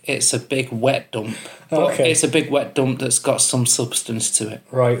it's a big wet dump. But Okay. It's a big wet dump that's got some substance to it.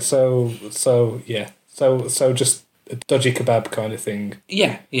 right? So yeah. So just a dodgy kebab kind of thing,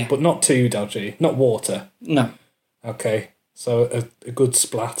 Yeah. but not too dodgy. Not water. No. Okay. So a good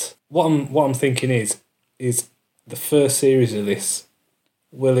splat. What I'm thinking is the first series of this.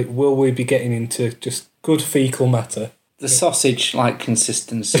 Will we be getting into just good fecal matter? The sausage-like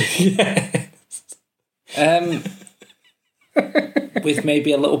consistency. Yeah. With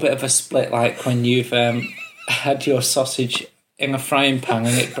maybe a little bit of a split, like when you've had your sausage in a frying pan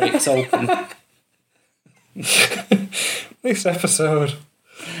and it breaks open. This episode.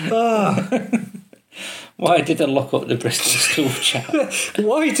 Why did I look up the Bristol stool chart?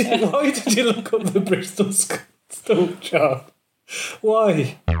 Why did you look up the Bristol stool chart?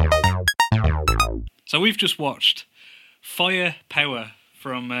 Why? So we've just watched Firepower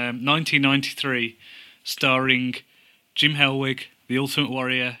from 1993, starring Jim Hellwig, the Ultimate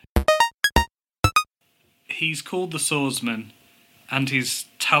Warrior. He's called the Swordsman, and his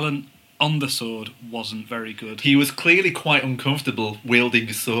talent on the sword wasn't very good. He was clearly quite uncomfortable wielding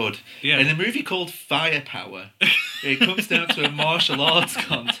a sword. Yeah. In a movie called Firepower, it comes down to a martial arts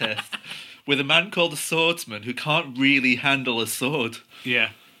contest with a man called the Swordsman who can't really handle a sword. Yeah.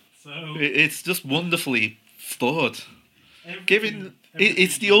 So It's just wonderfully thought.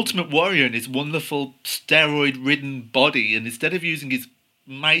 It's the Ultimate Warrior and his wonderful steroid-ridden body, and instead of using his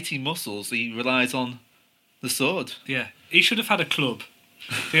mighty muscles, he relies on the sword. yeah, he should have had a club.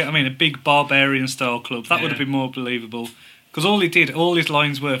 Yeah, I mean, a big barbarian-style club. That would have been more believable. Because all his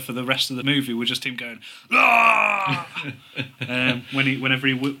lines were for the rest of the movie were just him going, "Ah!" whenever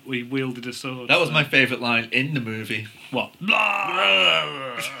he wielded a sword. That was my favourite line in the movie. What?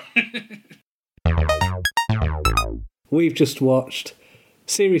 We've just watched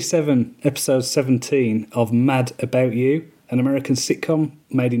Series 7, Episode 17 of Mad About You, an American sitcom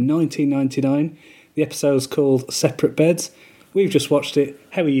made in 1999. The episode's called Separate Beds. We've just watched it.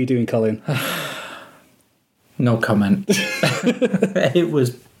 How are you doing, Colin? No comment. It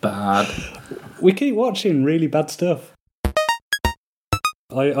was bad. We keep watching really bad stuff.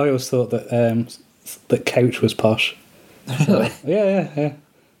 I always thought that Couch was posh. Really? Yeah.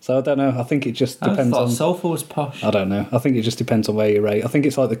 So I don't know. I think it just depends on. Sofa was posh. I don't know. I think it just depends on where you rate. I think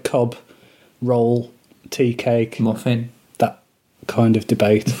it's like the Cobb roll, tea cake, Muffin. that kind of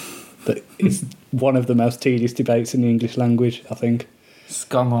debate. That is one of the most tedious debates in the English language, I think.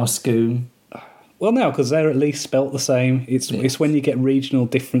 Scone or scone. Well, no, because they're at least spelt the same. It's when you get regional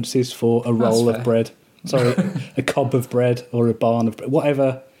differences for a roll of fair. bread. Sorry, a cob of bread or a barn of bread.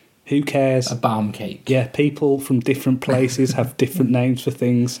 Whatever. Who cares? A barm cake. Yeah, people from different places have different names for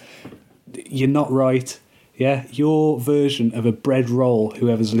things. You're not right. Yeah, your version of a bread roll,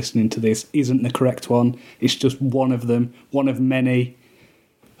 whoever's listening to this, isn't the correct one. It's just one of them, one of many.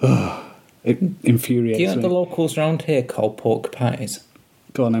 It infuriates Do you know me. what the locals round here call pork pies?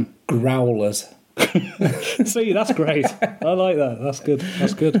 Go on then. Growlers. See, that's great. I like that. That's good.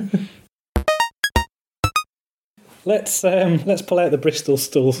 That's good. Let's pull out the Bristol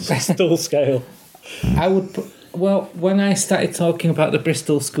stool scale. I would. Well, when I started talking about the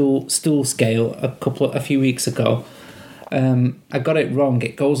Bristol stool scale a few weeks ago, I got it wrong.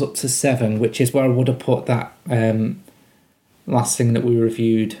 It goes up to 7, which is where I would have put that last thing that we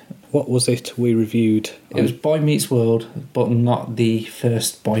reviewed. What was it we reviewed? It was Boy Meets World, but not the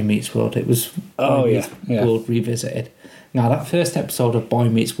first Boy Meets World. It was Boy Meets World Revisited. Now, that first episode of Boy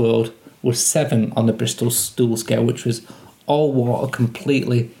Meets World was 7 on the Bristol stool scale, which was all water,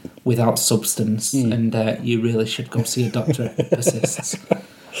 completely without substance, and you really should go see a doctor if it persists.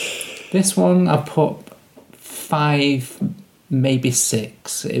 This one I put 5, maybe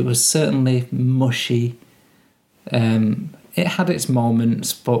 6. It was certainly mushy. It had its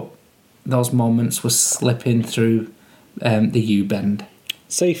moments, but those moments were slipping through the U-bend.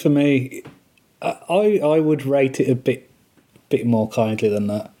 See, for me, I would rate it a bit more kindly than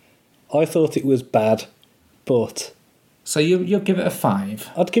that. I thought it was bad, but... So you'll give it a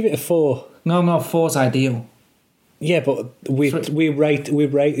 5? I'd give it a 4. No, 4's ideal. Yeah, but we rate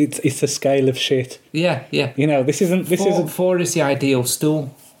it's a scale of shit. Yeah. You know, this isn't 4 is the ideal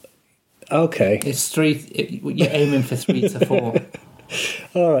stool. Okay. It's 3. You're aiming for 3 to 4.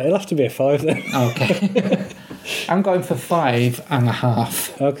 All right, it'll have to be a 5 then. Okay. I'm going for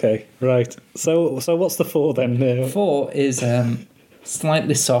 5.5. Okay, right. So what's the 4 then? 4 is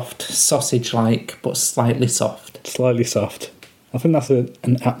slightly soft, sausage-like, but slightly soft. Slightly soft. I think that's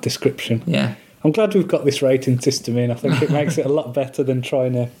an apt description. Yeah. I'm glad we've got this rating system in. I think it makes it a lot better than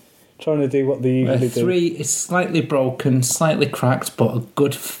trying to do what they usually do. 3 is slightly broken, slightly cracked, but a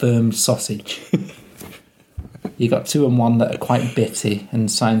good firm sausage. You got 2 and 1 that are quite bitty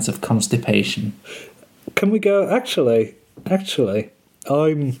and signs of constipation. Can we go? Actually,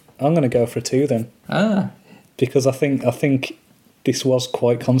 I'm going to go for a 2 then. Because I think this was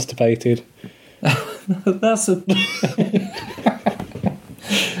quite constipated. That's a.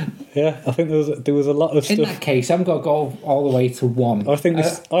 Yeah, I think there was a lot of stuff. In that case, I'm gonna go all the way to 1. I think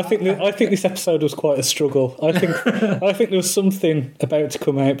this episode was quite a struggle. I think there was something about to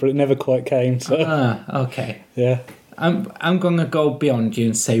come out, but it never quite came. So okay. Yeah. I'm gonna go beyond you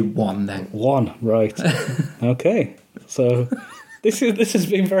and say 1 then. 1, right? Okay. So this has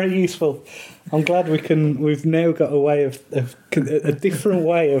been very useful. I'm glad we've now got a way of a different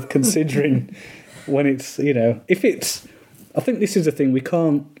way of considering when it's, you know, if it's. I think this is the thing, we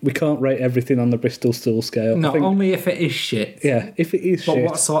can't rate everything on the Bristol Stool scale. No, only if it is shit. Yeah, if it is but shit.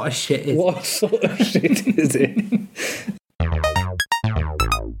 What sort of shit is What sort of shit is it?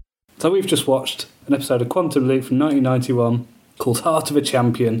 So we've just watched an episode of Quantum Leap from 1991 called Heart of a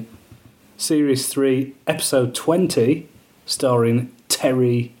Champion, Series 3, Episode 20, starring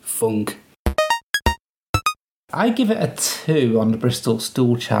Terry Funk. I give it a 2 on the Bristol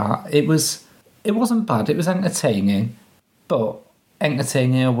Stool chart. It wasn't bad, it was entertaining. But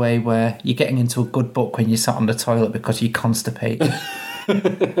entertaining in a way where you're getting into a good book when you sat on the toilet because you're constipated.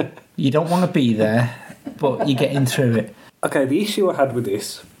 You don't want to be there, but you're getting through it. Okay, the issue I had with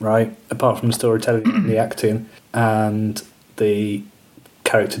this, right, apart from the storytelling and the acting and the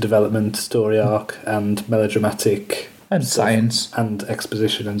character development, story arc and melodramatic... And science. And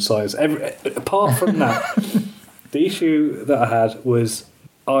exposition and science. Apart from that, the issue that I had was...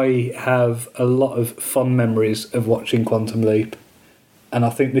 I have a lot of fond memories of watching Quantum Leap, and I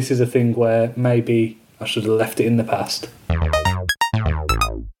think this is a thing where maybe I should have left it in the past. How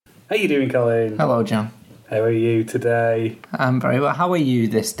you doing, Colin? Hello, John. How are you today? I'm very well. How are you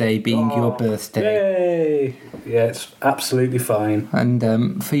this day, being your birthday? Yay! Yeah, it's absolutely fine.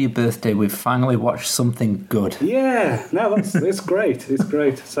 And for your birthday, we've finally watched something good. Yeah, no, it's great. It's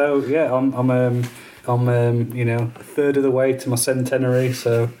great. So yeah, I'm a third of the way to my centenary,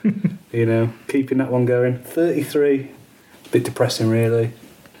 so, keeping that one going. 33, a bit depressing, really.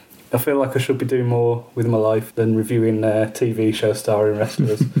 I feel like I should be doing more with my life than reviewing TV shows starring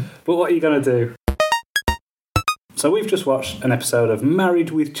wrestlers. But what are you going to do? So we've just watched an episode of Married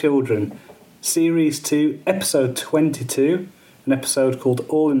with Children, Series 2, Episode 22, an episode called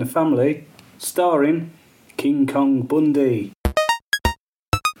All in the Family, starring King Kong Bundy.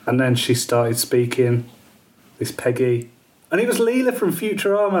 And then she started speaking, this Peggy. And it was Leela from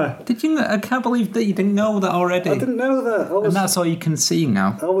Futurama. Did you? I can't believe that you didn't know that already. I didn't know that. And that's all you can see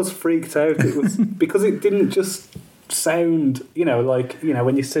now. I was freaked out. It was because it didn't just sound,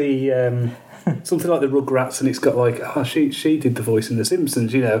 when you see something like the Rugrats and it's got she did the voice in The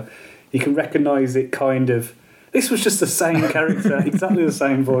Simpsons, you can recognise it kind of. This was just the same character, exactly the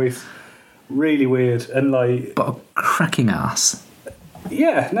same voice. Really weird. And But a cracking ass.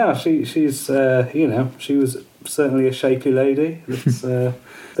 Yeah, no, she's she was certainly a shapely lady.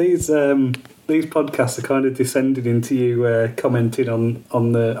 These podcasts are kind of descended into you commenting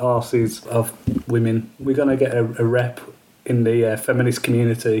on the arses of women. We're going to get a rep in the feminist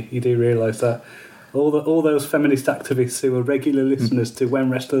community. You do realise that all those feminist activists who are regular listeners to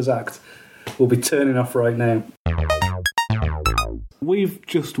When Wrestlers Act will be turning off right now. We've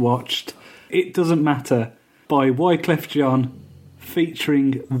just watched It Doesn't Matter by Wyclef Jean,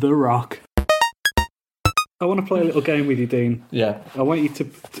 featuring The Rock. I want to play a little game with you, Dean. Yeah. I want you to...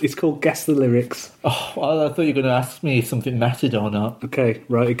 It's called Guess the Lyrics. Oh, well, I thought you were going to ask me if something mattered or not. Okay,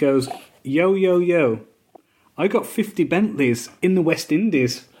 right, it goes, yo, yo, yo. I got 50 Bentleys in the West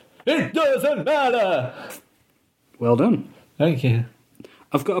Indies. It doesn't matter! Well done. Thank you.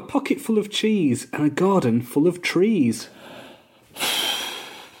 I've got a pocket full of cheese and a garden full of trees.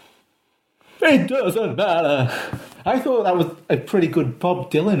 It doesn't matter. I thought that was a pretty good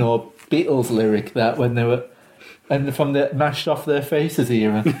Bob Dylan or Beatles lyric, that, when they were... And from the Mashed Off Their Faces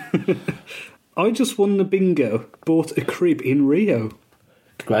era. I just won the bingo, bought a crib in Rio.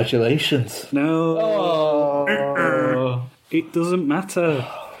 Congratulations. No, Oh, it doesn't matter.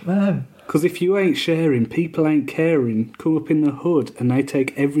 man. Because if you ain't sharing, people ain't caring, come up in the hood and they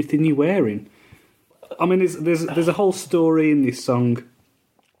take everything you're wearing. I mean, there's a whole story in this song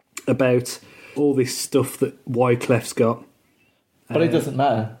about all this stuff that Wyclef's got. But it doesn't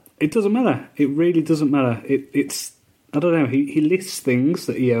matter. It doesn't matter. It really doesn't matter. It's I don't know. He lists things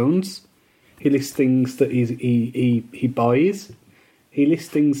that he owns. He lists things that he buys. He lists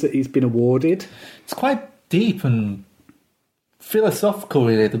things that he's been awarded. It's quite deep and philosophical,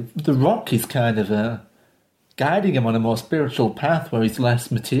 really. The rock is kind of guiding him on a more spiritual path where he's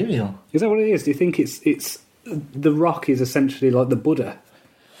less material. Is that what it is? Do you think it's the rock is essentially like the Buddha?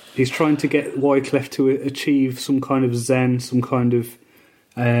 He's trying to get Wyclef to achieve some kind of Zen, some kind of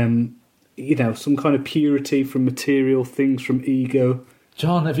some kind of purity from material things, from ego.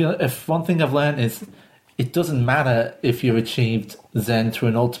 John, if one thing I've learned is it doesn't matter if you've achieved Zen through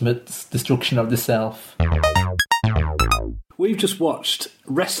an ultimate destruction of the self. We've just watched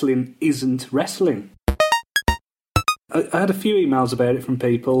Wrestling Isn't Wrestling. I had a few emails about it from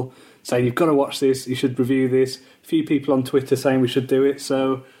people saying, you've got to watch this, you should review this. A few people on Twitter saying we should do it,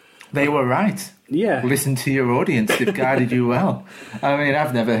 so... They were right. Yeah. Listen to your audience, they've guided you well. I mean,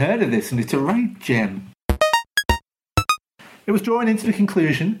 I've never heard of this, and it's a right gem. It was drawing into the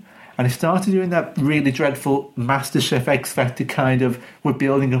conclusion, and it started doing that really dreadful MasterChef X Factor kind of, we're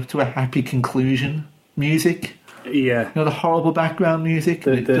building up to a happy conclusion music. Yeah. You know, the horrible background music.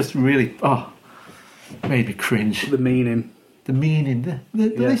 It just really, made me cringe. The meaning. The meaning, the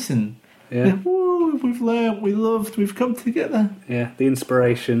listen. Yeah. We've learned, we loved, we've come together. Yeah, the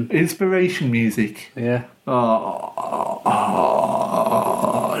inspiration. Inspiration music. Yeah. Oh,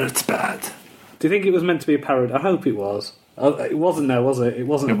 it's bad. Do you think it was meant to be a parody? I hope it was. It wasn't, though, was it? It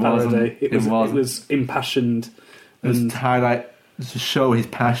wasn't a parody. It was impassioned. It was to highlight, to show his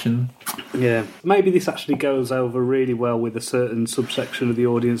passion. Yeah. Maybe this actually goes over really well with a certain subsection of the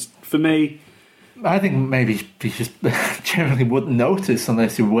audience. For me... I think maybe you just generally wouldn't notice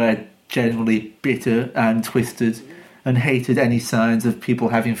unless you were generally bitter and twisted and hated any signs of people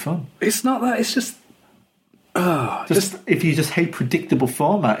having fun. It's not that, it's just... if you just hate predictable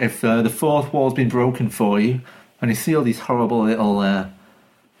format, if the fourth wall's been broken for you and you see all these horrible little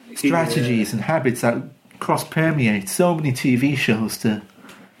strategies and habits that cross-permeate so many TV shows to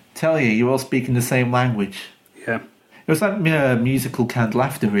tell you you're all speaking the same language. Yeah. It was like musical canned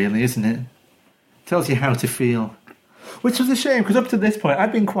laughter, really, isn't it? Tells you how to feel. Which was a shame, because up to this point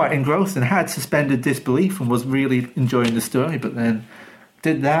I'd been quite engrossed and had suspended disbelief and was really enjoying the story, but then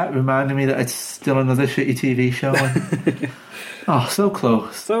did that, reminding me that it's still another shitty TV show. Oh, so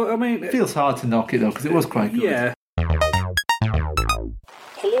close. So, I mean... It feels hard to knock it, though, because it was quite good. Yeah.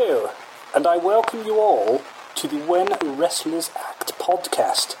 Hello, and I welcome you all to the When Wrestlers Act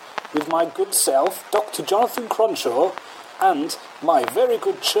podcast with my good self, Dr. Jonathan Cronshaw, and my very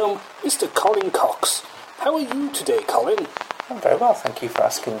good chum, Mr. Colin Cox. How are you today, Colin? I'm very well, thank you for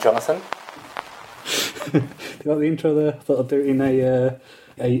asking, Jonathan. You got the intro there? I thought I'd do it in a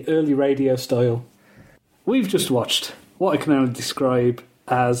early radio style. We've just watched what I can only describe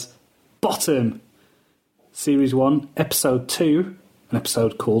as Bottom, Series 1, Episode 2, an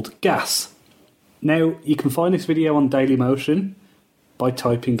episode called Gas. Now, you can find this video on Dailymotion by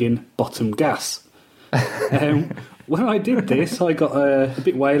typing in Bottom Gas. When I did this, I got a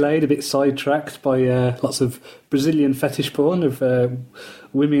bit waylaid, a bit sidetracked by lots of Brazilian fetish porn of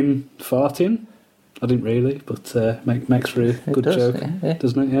women farting. I didn't really, but makes for a good joke,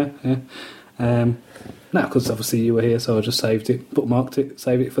 doesn't it? Yeah. No, because obviously you were here, so I just saved it, bookmarked it,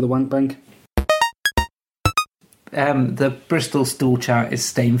 saved it for the wank bank. The Bristol stool chart is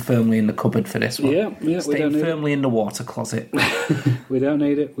staying firmly in the cupboard for this one. Yeah, staying firmly in the water closet. We don't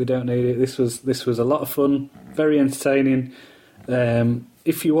need it. This was a lot of fun, very entertaining.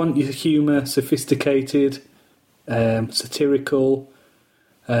 If you want your humour sophisticated, satirical,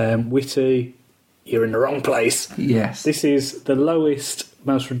 witty, you're in the wrong place. Yes. This is the lowest,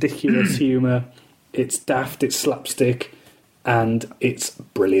 most ridiculous humour. It's daft, it's slapstick, and it's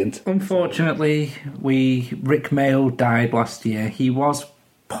brilliant. Unfortunately, Rick Mail died last year. He was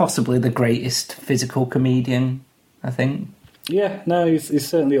possibly the greatest physical comedian, I think. Yeah, no, he's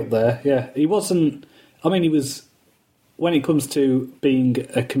certainly up there. Yeah, he wasn't. I mean, he was. When it comes to being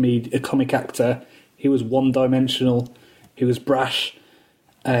a comic actor, he was one-dimensional. He was brash,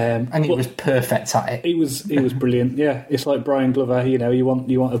 and he was perfect at it. He was brilliant. Yeah, it's like Brian Glover. You know, you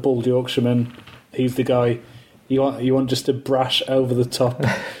want a bald Yorkshireman. He's the guy. You want just a brash, over the top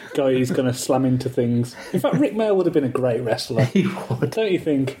guy who's going to slam into things. In fact, Rick Mail would have been a great wrestler. He would, don't you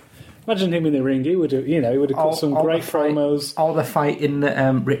think? Imagine him in the ring. He would have, he would have cut some great promos. All the fighting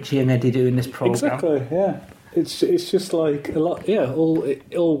that Richie and Eddie do in this program. Exactly. Yeah. It's just like a lot. Yeah. It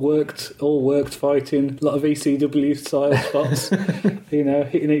all worked fighting. A lot of ECW style spots.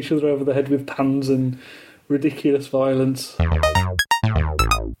 Hitting each other over the head with pans and ridiculous violence.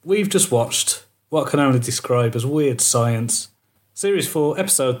 We've just watched what I can only describe as Weird Science. Series 4,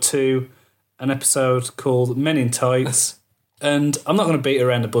 Episode 2, an episode called Men in Tights. And I'm not going to beat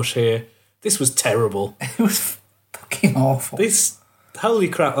around the bush here. This was terrible. It was fucking awful. Holy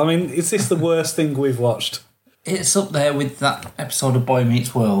crap. I mean, is this the worst thing we've watched? It's up there with that episode of Boy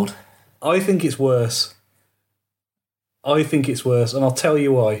Meets World. I think it's worse. And I'll tell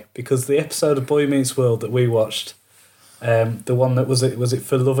you why. Because the episode of Boy Meets World that we watched, the one that was it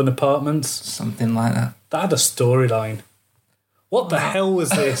for Love and Apartments? Something like that. That had a storyline. What the hell was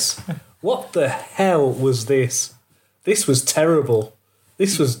this? What the hell was this? This was terrible.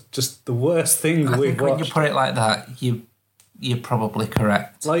 This was just the worst thing we've watched. When you put it like that, you're probably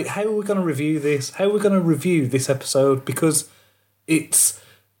correct. Like, how are we going to review this? How are we going to review this episode? Because it's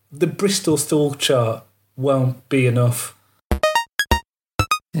the Bristol Stool chart won't be enough.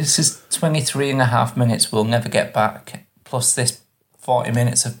 This is 23 and a half minutes we'll never get back, plus this 40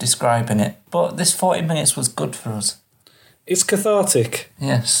 minutes of describing it. But this 40 minutes was good for us. It's cathartic.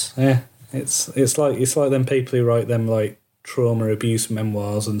 Yes. Yeah. It's like them people who write them like trauma abuse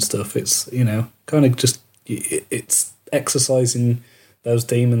memoirs and stuff. It's kind of just it's exercising those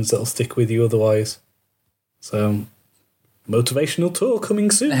demons that'll stick with you otherwise. So, motivational tour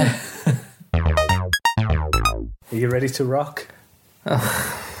coming soon. Are you ready to rock? I'm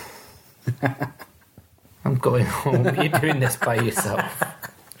going home. You're doing this by yourself.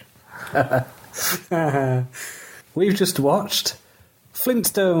 We've just watched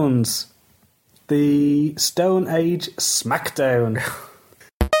Flintstones, the Stone Age Smackdown.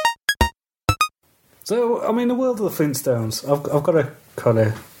 So, I mean, the world of the Flintstones, I've got to kind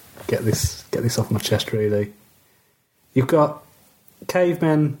of get this off my chest, really. You've got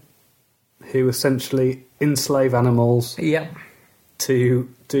cavemen who essentially enslave animals to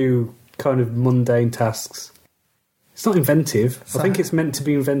do kind of mundane tasks. It's not inventive. I think it's meant to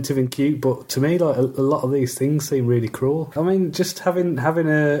be inventive and cute, but to me, like a lot of these things seem really cruel. I mean, just having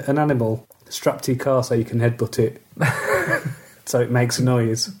an animal strapped to your car so you can headbutt it, so it makes a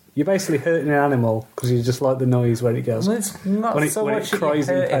noise. You're basically hurting an animal because you just like the noise when it goes. Well, it's not when so it much cries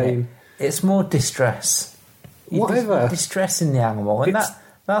in pain. It's more distress. Whatever. Distressing the animal, and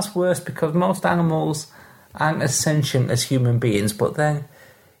that's worse because most animals aren't as sentient as human beings, but then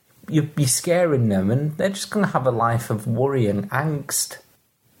you're scaring them and they're just going to have a life of worry and angst.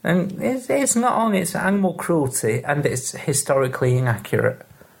 And it's not only it's animal cruelty and it's historically inaccurate.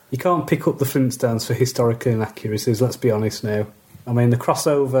 You can't pick up the Flintstones for historical inaccuracies, let's be honest now. I mean, the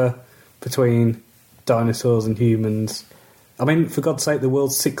crossover between dinosaurs and humans. I mean, for God's sake, the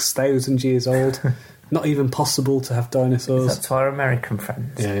world's 6,000 years old. Not even possible to have dinosaurs. Is that to our American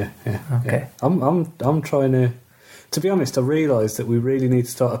friends? Yeah. Okay. Yeah. I'm trying to be honest, I realise that we really need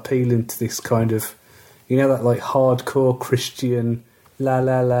to start appealing to this kind of, that like hardcore Christian,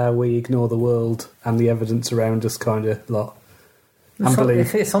 we ignore the world and the evidence around us kind of lot.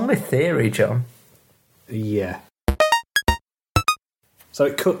 It's only theory, John. Yeah. So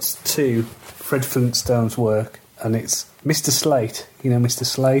it cuts to Fred Flintstone's work, and it's Mr. Slate. You know Mr.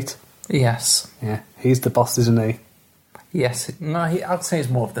 Slate? Yes. Yeah, he's the boss, isn't he? Yes. No, I'd say he's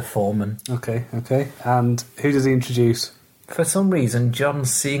more of the foreman. Okay. And who does he introduce? For some reason, John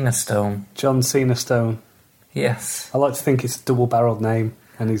Cena Stone. John Cena Stone. Yes. I like to think it's a double-barrelled name,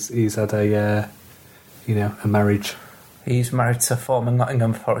 and he's had a marriage. He's married to former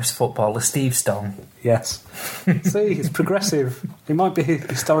Nottingham Forest footballer Steve Stone. Yes. See, it's progressive. It might be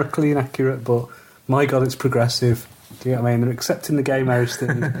historically inaccurate, but my God, it's progressive. Do you know what I mean? They're accepting the gay marriage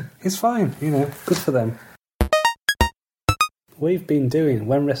thing. It's fine, good for them. We've been doing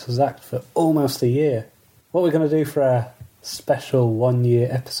When Wrestlers Act for almost a year. What are we going to do for our special 1-year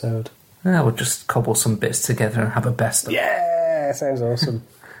episode? We'll just cobble some bits together and have a best of. Yeah, sounds awesome.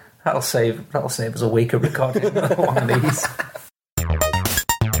 That'll save us a week of recording one of these.